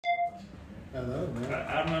Hello, man.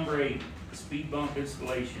 Item number 8, speed bump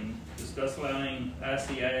installation. Discuss allowing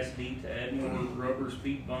ISD to add more rubber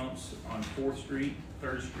speed bumps on 4th Street,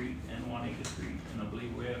 3rd Street, and Juanita Street. And I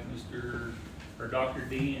believe we have Dr.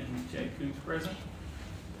 D and Chad Koonce present.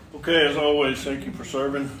 Okay, as always, thank you for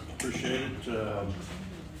serving. Appreciate it.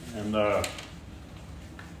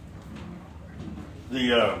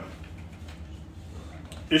 The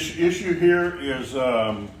issue here is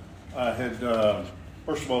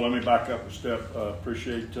first of all, let me back up a step.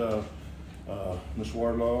 Appreciate Ms.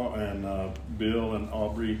 Wardlaw and Bill and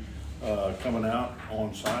Aubrey coming out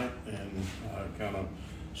on site and kind of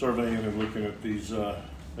surveying and looking at these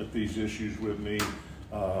issues with me.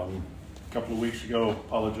 A couple of weeks ago,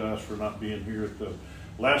 apologize for not being here at the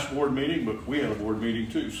last board meeting, but we had a board meeting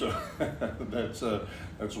too, so that's the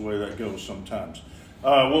way that goes sometimes.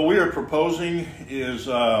 What we are proposing is,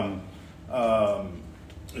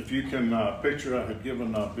 if you can picture, I had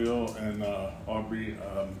given Bill and Aubrey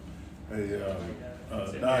a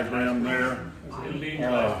diagram there,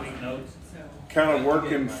 kind of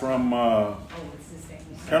working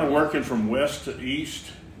from west to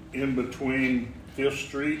east in between 5th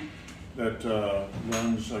Street that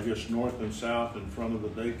runs, I guess, north and south in front of the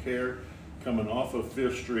daycare, coming off of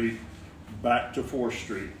 5th Street back to 4th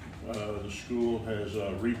Street. The school has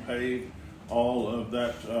repaved all of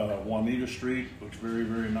that Juanita Street. Looks very,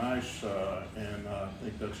 very nice, and I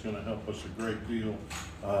think that's going to help us a great deal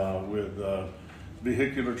with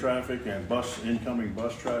vehicular traffic and incoming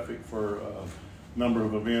bus traffic for a number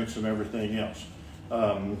of events and everything else.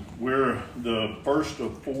 We're the first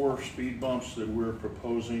of 4 speed bumps that we're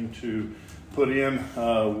proposing to put in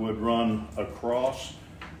would run across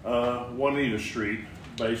Juanita Street,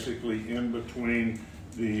 basically in between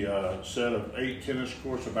the set of 8 tennis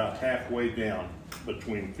courts, about halfway down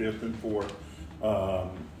between 5th and 4th,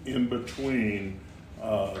 in between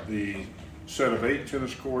the set of 8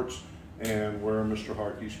 tennis courts and where Mr.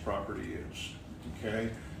 Harkey's property is. Okay.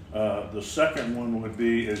 The second one would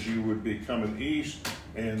be as you would be coming east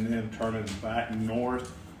and then turning back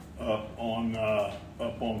north up on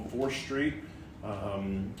 4th Street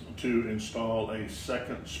to install a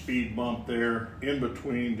second speed bump there in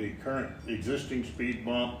between the current existing speed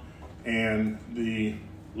bump and the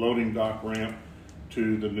loading dock ramp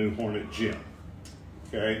to the new Hornet Gym.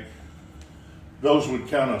 Okay. Those would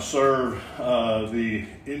kind of serve the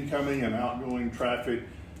incoming and outgoing traffic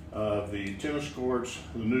of the tennis courts,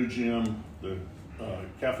 the new gym, the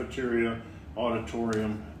cafeteria,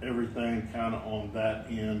 auditorium, everything kind of on that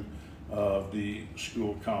end of the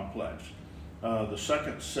school complex. The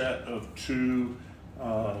second set of 2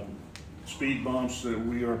 speed bumps that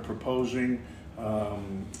we are proposing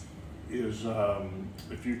is,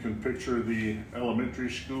 if you can picture the elementary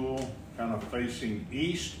school kind of facing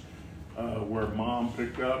east, where mom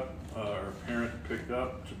picked up, or parent picked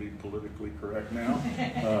up, to be politically correct now.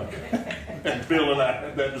 And Bill and I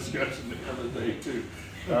had that discussion the other day too.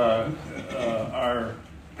 Our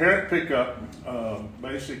parent pickup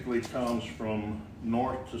basically comes from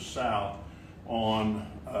north to south on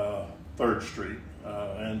 3rd Street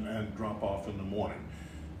and drop off in the morning.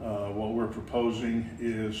 What we're proposing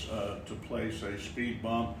is to place a speed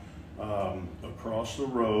bump across the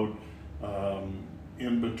road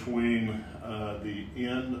in between the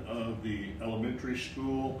end of the elementary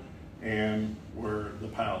school and where the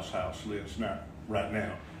Powell's house lives right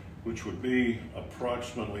now, which would be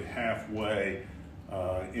approximately halfway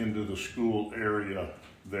into the school area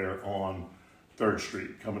there on 3rd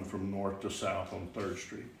Street, coming from north to south on 3rd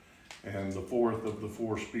Street. And the fourth of the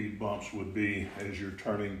 4 speed bumps would be as you're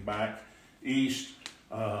turning back east,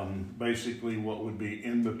 basically what would be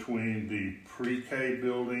in between the pre-K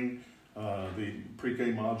building, the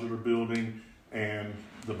pre-K modular building, and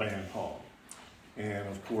the band hall. And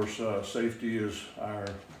of course, safety is our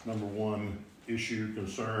 #1 issue,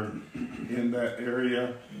 concern in that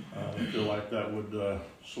area. I feel like that would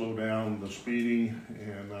slow down the speeding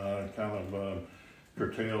and kind of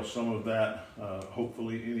curtail some of that,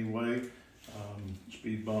 hopefully anyway.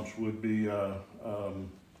 Speed bumps would be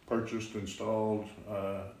purchased, installed,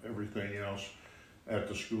 everything else at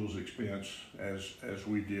the school's expense, as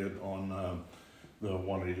we did on the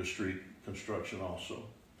Juanita Street construction also.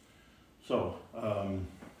 So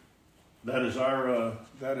that is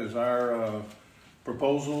our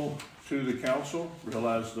proposal to the council.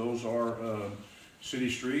 Realize those are city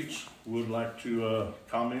streets. Would like to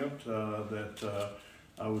comment that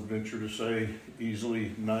I would venture to say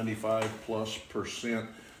easily 95+%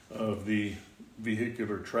 of the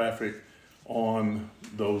vehicular traffic on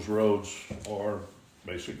those roads are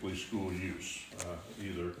basically school use,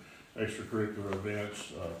 either extracurricular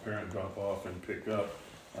events, parent drop off and pick up,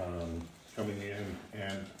 coming in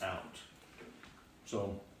and out.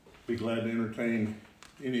 So be glad to entertain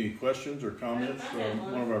any questions or comments.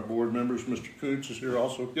 One of our board members, Mr. Koonce, is here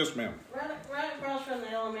also. Yes, ma'am. Right across from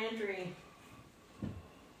the elementary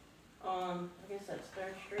on, I guess that's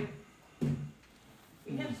 3rd Street.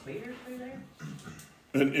 You have speeders through there?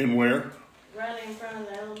 And where? Right in front of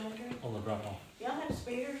the elementary? On the drop off. Y'all have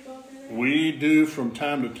speeders going through there? We do from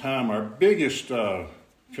time to time. Our biggest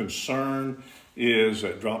concern is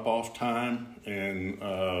at drop-off time and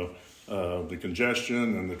the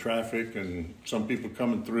congestion and the traffic and some people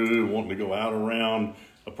coming through wanting to go out around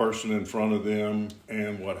a person in front of them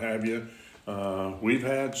and what have you. We've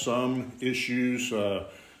had some issues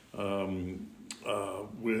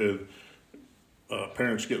with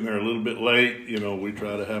parents getting there a little bit late. You know, we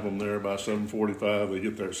try to have them there by 7:45. They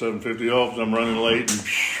get there at 7:50. Oh, I'm running late,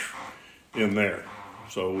 and in there.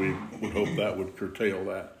 So we would hope that would curtail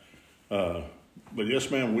that. But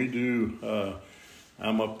yes, ma'am, we do.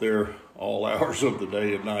 I'm up there all hours of the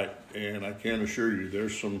day and night, and I can assure you,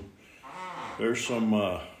 there's some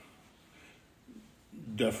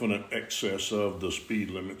definite excess of the speed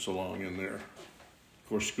limits along in there. Of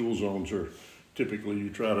course, school zones are typically you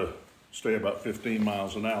try to stay about 15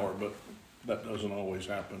 miles an hour, but that doesn't always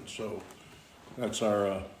happen. So that's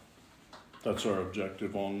our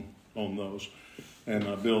objective on those. And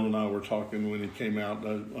Bill and I were talking when he came out,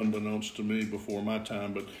 unbeknownst to me before my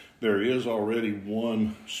time, but there is already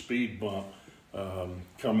one speed bump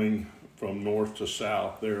coming from north to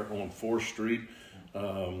south there on 4th Street,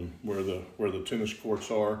 where the tennis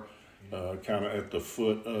courts are, kind of at the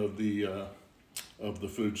foot of the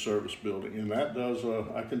food service building. And that does,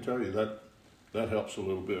 I can tell you that helps a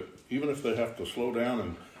little bit. Even if they have to slow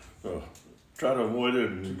down and try to avoid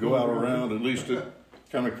it and go out around, at least it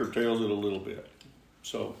kind of curtails it a little bit.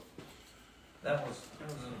 So That was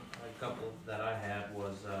a couple that I had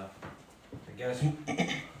was, I guess,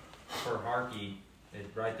 for Harkey,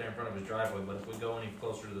 it's right there in front of his driveway, but if we go any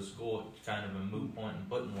closer to the school, it's kind of a moot point in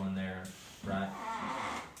putting one there, right?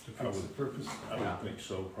 I would think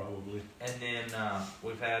so, probably. And then,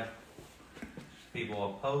 we've had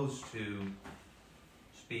people opposed to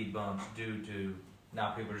speed bumps due to,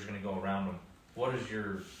 now people are just gonna go around them. What's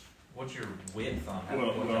your width on that?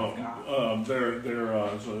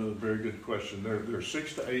 It's a very good question. They're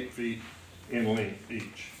 6 to 8 feet in length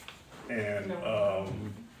each. And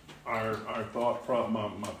my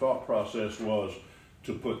thought process was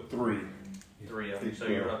to put 3. 3 of them, so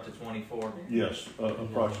you're up to 24? Yes,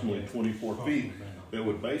 approximately 24 feet. That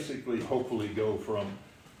would basically, hopefully go from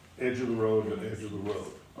edge of the road to edge of the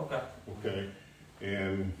road. Okay. Okay,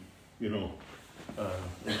 and, you know,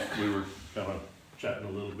 we were kind of chatting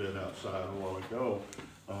a little bit outside a while ago,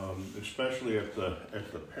 especially at the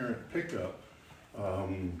parent pickup,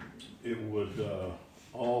 it would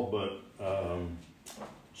all but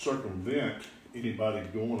circumvent anybody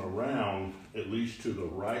going around at least to the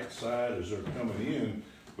right side as they're coming in,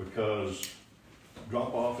 because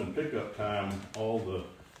drop off and pickup time, all the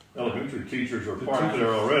elementary teachers are parked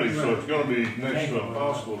there already, so it's going to be next to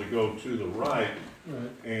impossible to go to the right.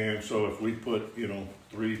 And so if we put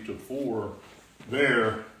 3 to 4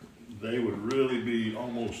 there, they would really be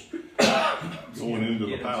almost going into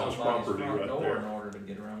the palace property right there. In order to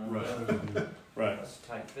get around. Right. That's a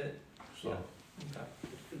tight fit. So. Okay.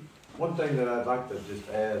 One thing that I'd like to just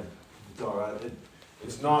add, it's all right,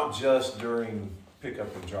 it's not just during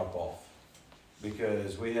pickup and drop off,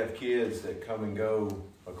 because we have kids that come and go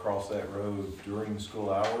across that road during school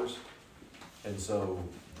hours, and so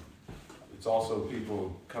it's also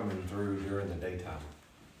people coming through during the daytime.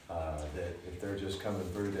 That if they're just coming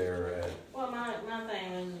through there at... Well, my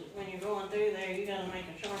thing is, when you're going through there, you gotta make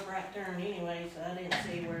a sharp right turn anyway, so I didn't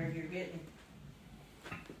see where you're getting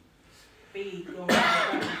speed going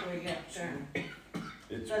right before you got to turn.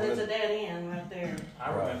 It's a dead end right there.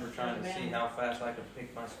 I remember trying to see how fast I could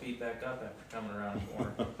pick my speed back up after coming around the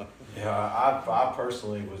corner. Yeah, I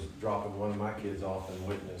personally was dropping one of my kids off and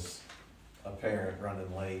witnessed a parent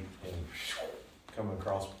running late and coming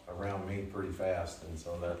across around me pretty fast, and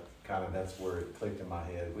so that's where it clicked in my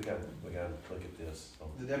head. We got to look at this. So.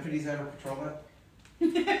 The deputies ever patrol that?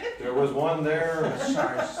 There was one there.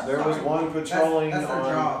 Sorry. There was one patrolling. That's their on,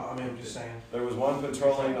 job. I mean, I'm just saying. There was one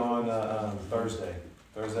patrolling on Thursday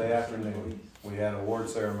afternoon. We had an award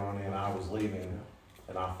ceremony, and I was leaving,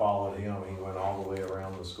 and I followed him. He went all the way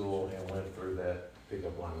around the school and went through that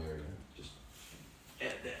pickup line area. Just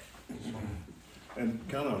Add that. And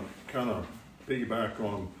kind of piggyback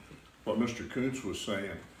on what Mr. Koonce was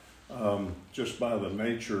saying, just by the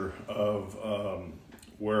nature of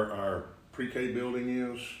where our pre-K building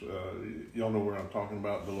is. Y'all know where I'm talking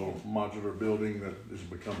about, the little modular building that has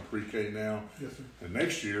become pre-K now. Yes, sir. And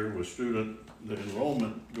next year, with the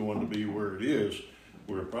enrollment going to be where it is,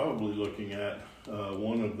 we're probably looking at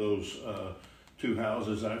one of those two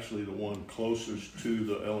houses, actually the one closest to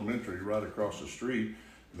the elementary, right across the street,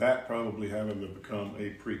 that probably having to become a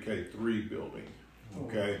pre-K 3 building,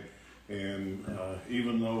 okay? And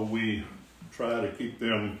even though we try to keep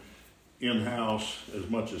them in-house as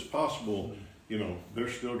much as possible, you know, they're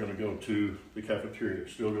still gonna go to the cafeteria,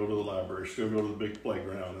 still go to the library, still go to the big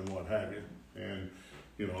playground and what have you. And,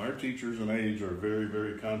 you know, our teachers and aides are very,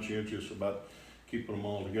 very conscientious about keeping them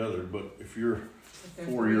all together, but if you're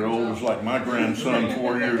 4-year-olds like my grandson,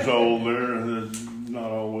 4 years old, they're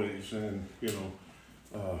not always. And you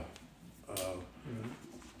know,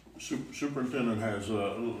 superintendent has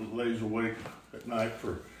lays awake at night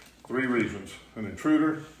for 3 reasons: an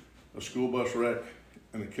intruder, a school bus wreck,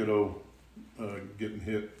 and a kiddo getting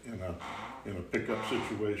hit in a pickup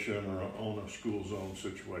situation or on a school zone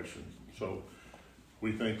situation. So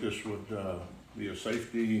we think this would be a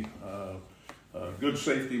safety, good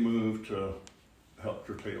safety move to help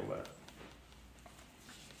curtail that.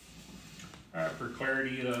 All right, for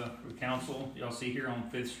clarity, for council, y'all see here on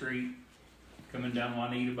 5th Street, coming down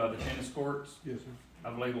Juanita by the tennis courts. Yes, sir.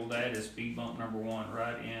 I've labeled that as speed bump number 1,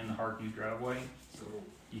 right in Harkey driveway.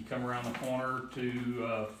 You come around the corner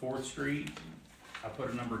to 4th Street, I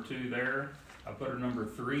put a number 2 there. I put a number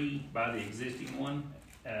 3 by the existing one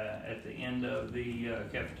at the end of the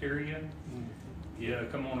cafeteria. Yeah,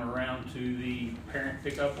 come on around to the parent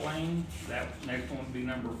pickup lane. That next one would be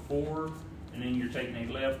number 4, and then you're taking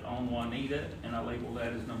a left on Juanita, and I label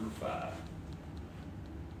that as number 5.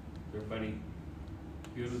 Everybody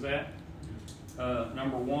good with that?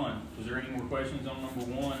 Number 1, was there any more questions on number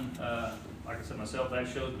 1? Like I said myself, that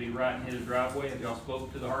shows to be right in his driveway. Have y'all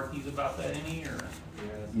spoke to the Harkeys about that any, or?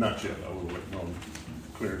 Not yet. I was waiting on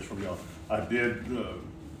clearance from y'all. I did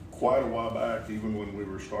quite a while back, even when we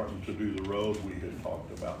were starting to do the road, we had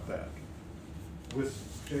talked about that. With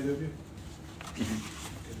JW?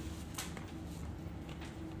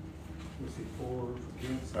 Was he for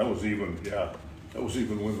against? That was even, yeah, that was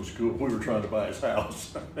even when the school, we were trying to buy his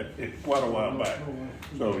house quite a while back.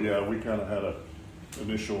 So yeah, we kind of had a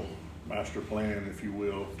initial master plan, if you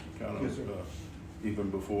will, kind of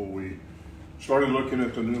even before we started looking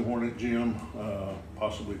at the new Hornet Gym,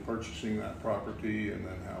 possibly purchasing that property, and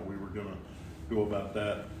then how we were gonna go about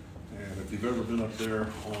that. And if you've ever been up there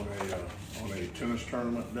on a tennis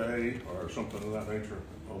tournament day or something of that nature,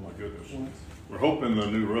 oh my goodness. We're hoping the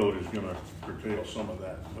new road is gonna curtail some of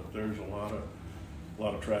that, but there's a lot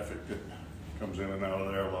of traffic that comes in and out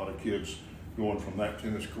of there, a lot of kids going from that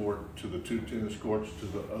tennis court to the 2 tennis courts to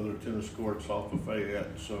the other tennis courts off of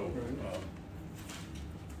Fayette, so.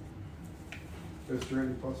 Is there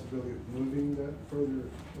any possibility of moving that further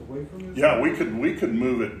away from this? Yeah, we could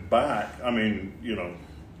move it back. I mean, you know,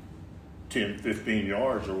 10, 15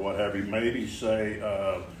 yards or what have you. Maybe say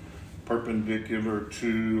perpendicular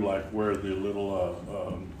to like where the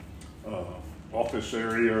little office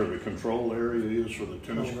area or the control area is for the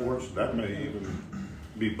tennis courts. That may even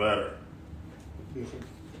be better. Yes, sir.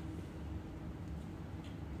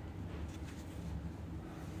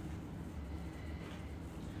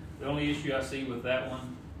 The only issue I see with that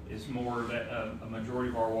one is more that a majority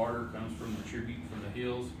of our water comes from the tribute from the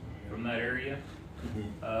hills, from that area.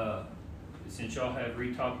 Since y'all have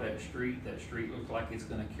retopped that street looks like it's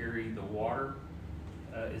gonna carry the water.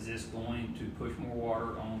 Is this going to push more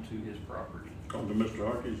water onto his property? Onto Mr.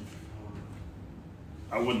 Harkey's?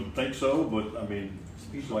 I wouldn't think so, but I mean,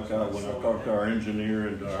 it's like when I talked to our engineer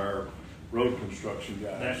and our road construction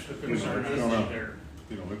guys. That's the concern I see there.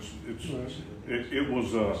 You know, it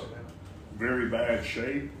was a very bad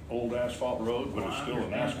shape, old asphalt road, but it's still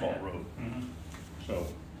an asphalt road. So,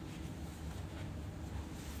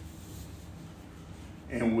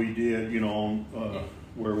 and we did, you know,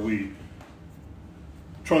 where we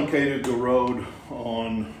truncated the road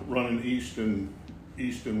on running east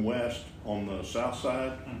and west on the south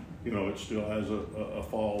side. You know, it still has a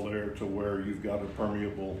fall there to where you've got a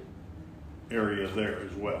permeable area there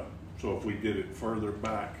as well. So if we did it further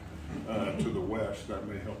back to the west, that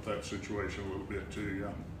may help that situation a little bit too,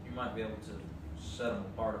 yeah. You might be able to set them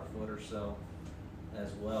apart a foot or so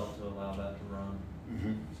as well to allow that to run,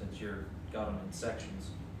 since you're got them in sections.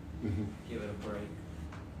 Give it a break.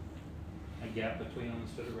 A gap between them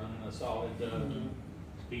instead of running a solid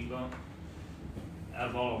speed bump. Out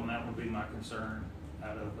of all of them, that would be my concern.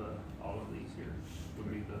 Out of all of these here, would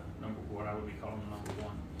be the number, what I would be calling the number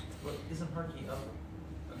 1. But isn't Harkey up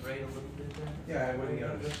grade a little bit there? Yeah,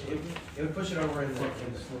 it would push it over in the ditch.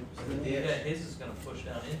 Yeah, his is gonna push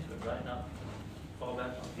down into it, right, not fall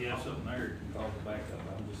back on? Yeah, something there can cause a backup.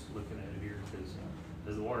 I'm just looking at it here because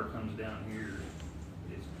as the water comes down here,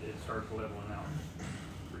 it starts leveling out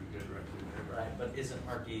pretty good right through there. Right, but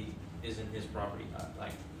isn't his property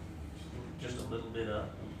like just a little bit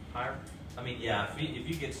higher? I mean, yeah, if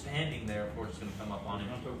you get standing there, of course it's gonna come up on him.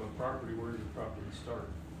 I'm talking about property, where does the property start?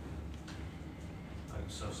 Like,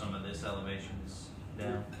 so some of this elevation is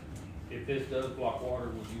down. If this does block water,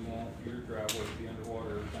 would you want your driveway to be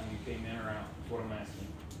underwater every time you came in or out? That's what I'm asking.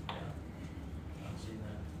 Yeah, I see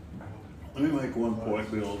that. Let me make one point,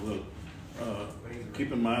 Bill.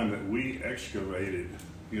 Keep in mind that we excavated,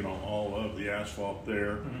 all of the asphalt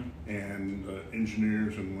there, and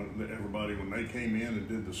engineers and everybody, when they came in and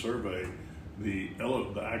did the survey, the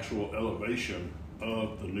actual elevation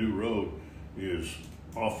of the new road is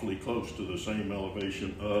awfully close to the same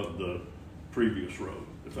elevation of the previous road,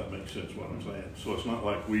 if that makes sense what I'm saying. So it's not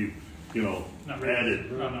like we, added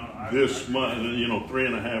this much,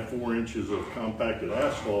 3.5, 4 inches of compacted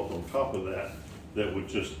asphalt on top of that would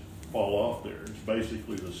just fall off there. It's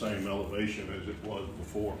basically the same elevation as it was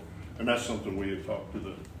before. And that's something we had talked to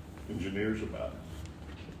the engineers about.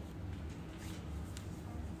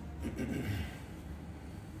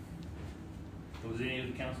 Does any of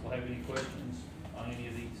the council have any questions on any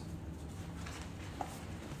of these?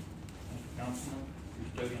 Mr. Councilman, you're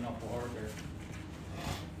studying awful hard there.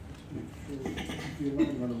 If you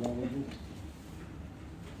learn one of all of them,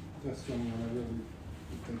 that's the only one I really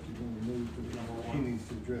think you're going to move, but he needs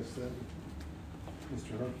to address that with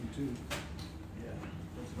Mr. Harkey too. Yeah,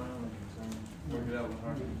 that's my only concern. Work it out with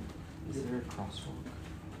Harkey. Is there a crosswalk?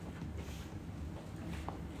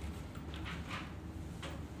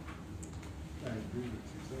 I agree with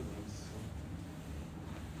you, so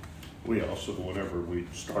We also,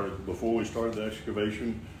 before we started the excavation,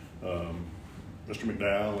 Mr.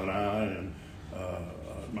 McDowell and I, and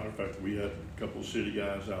as a matter of fact, we had a couple of city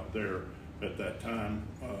guys out there at that time,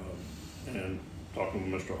 and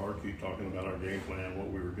talking with Mr. Harkey, talking about our game plan, what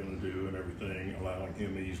we were going to do and everything, allowing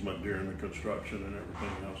him easement during the construction and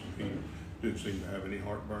everything else, and he didn't seem to have any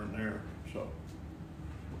heartburn there, so.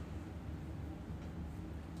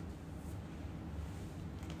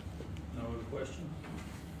 No other questions?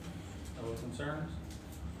 No other concerns?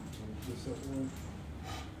 just that one.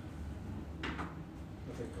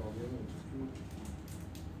 I think all the other ones is good.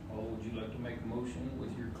 Or would you like to make a motion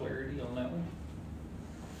with your clarity on that one?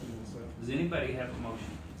 And what's that? Does anybody have a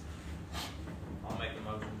motion? I'll make a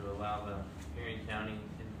motion to allow the Irion County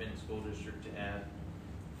Independent School District to add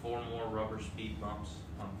 4 more rubber speed bumps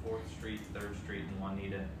on 4th Street, 3rd Street, and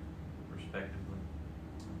Juanita, respectively.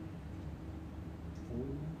 4?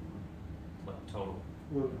 What total?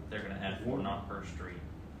 Well, They're gonna add 4, not per street.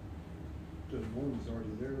 the one is already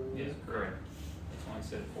there. wasn't it? Yes, correct. That's why I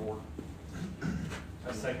said 4.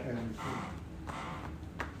 A second. And,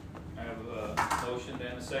 I have a motion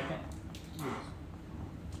and a second. yes.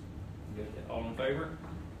 Good. All in favor?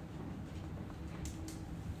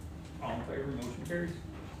 All in favor, motion carries.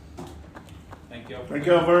 Thank y'all. Thank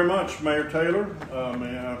y'all very much, Mayor Taylor.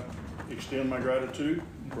 May I extend my gratitude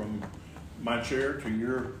from my chair to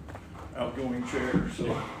your outgoing chair. So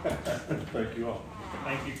thank you all.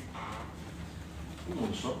 Thank you. We're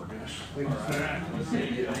going to supper, guys. Thank All you, sir. right, let's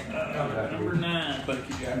see. Number 9, Thank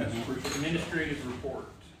you, guys. administrative report.